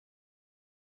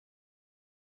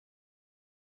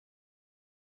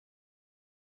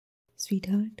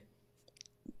Sweetheart,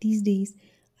 these days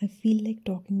I feel like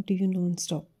talking to you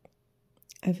non-stop.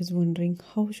 I was wondering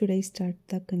how should I start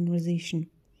the conversation.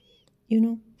 You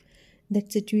know,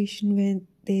 that situation where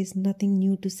there's nothing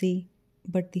new to say,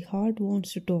 but the heart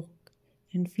wants to talk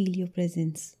and feel your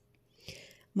presence.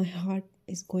 My heart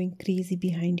is going crazy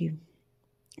behind you.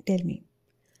 Tell me,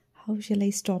 how shall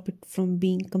I stop it from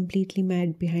being completely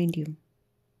mad behind you?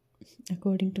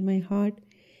 According to my heart,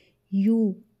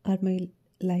 you are my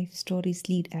life story's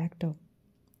lead actor.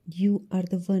 You are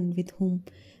the one with whom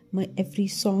my every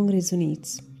song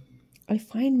resonates. I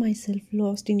find myself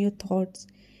lost in your thoughts,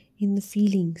 in the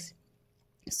feelings.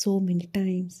 So many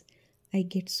times I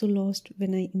get so lost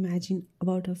when I imagine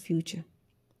about our future.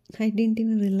 I didn't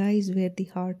even realize where the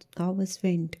heart hours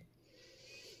went.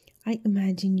 I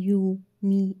imagine you,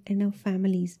 me, and our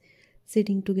families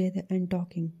sitting together and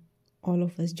talking, all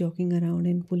of us joking around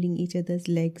and pulling each other's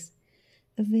legs.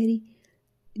 A very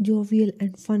jovial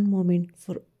and fun moment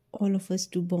for all of us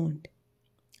to bond.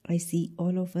 I see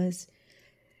all of us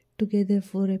together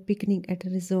for a picnic at a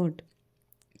resort.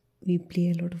 We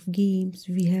play a lot of games,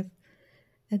 we have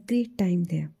a great time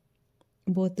there.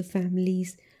 Both the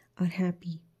families are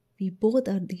happy. We both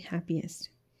are the happiest.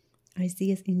 I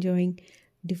see us enjoying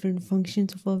different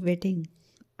functions of our wedding.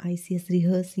 I see us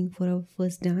rehearsing for our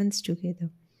first dance together.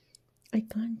 I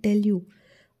can't tell you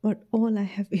what all I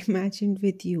have imagined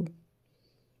with you.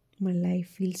 My life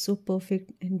feels so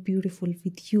perfect and beautiful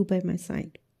with you by my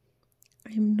side.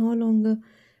 I am no longer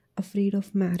afraid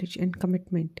of marriage and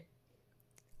commitment.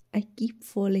 I keep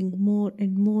falling more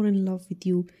and more in love with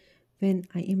you when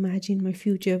I imagine my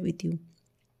future with you.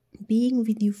 Being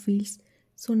with you feels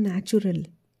so natural.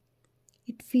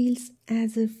 It feels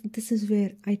as if this is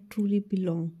where I truly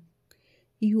belong.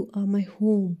 You are my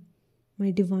home, my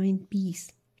divine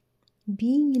peace.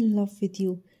 Being in love with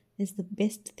you is the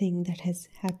best thing that has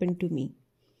happened to me.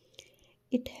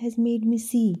 It has made me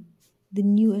see the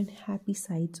new and happy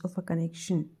sides of a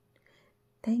connection.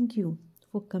 Thank you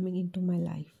for coming into my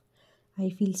life. I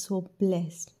feel so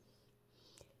blessed.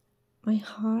 My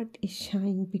heart is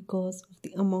shining because of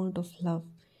the amount of love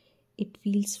it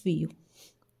feels for you.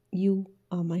 You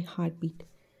are my heartbeat,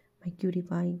 my cutie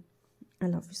pie. I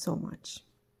love you so much.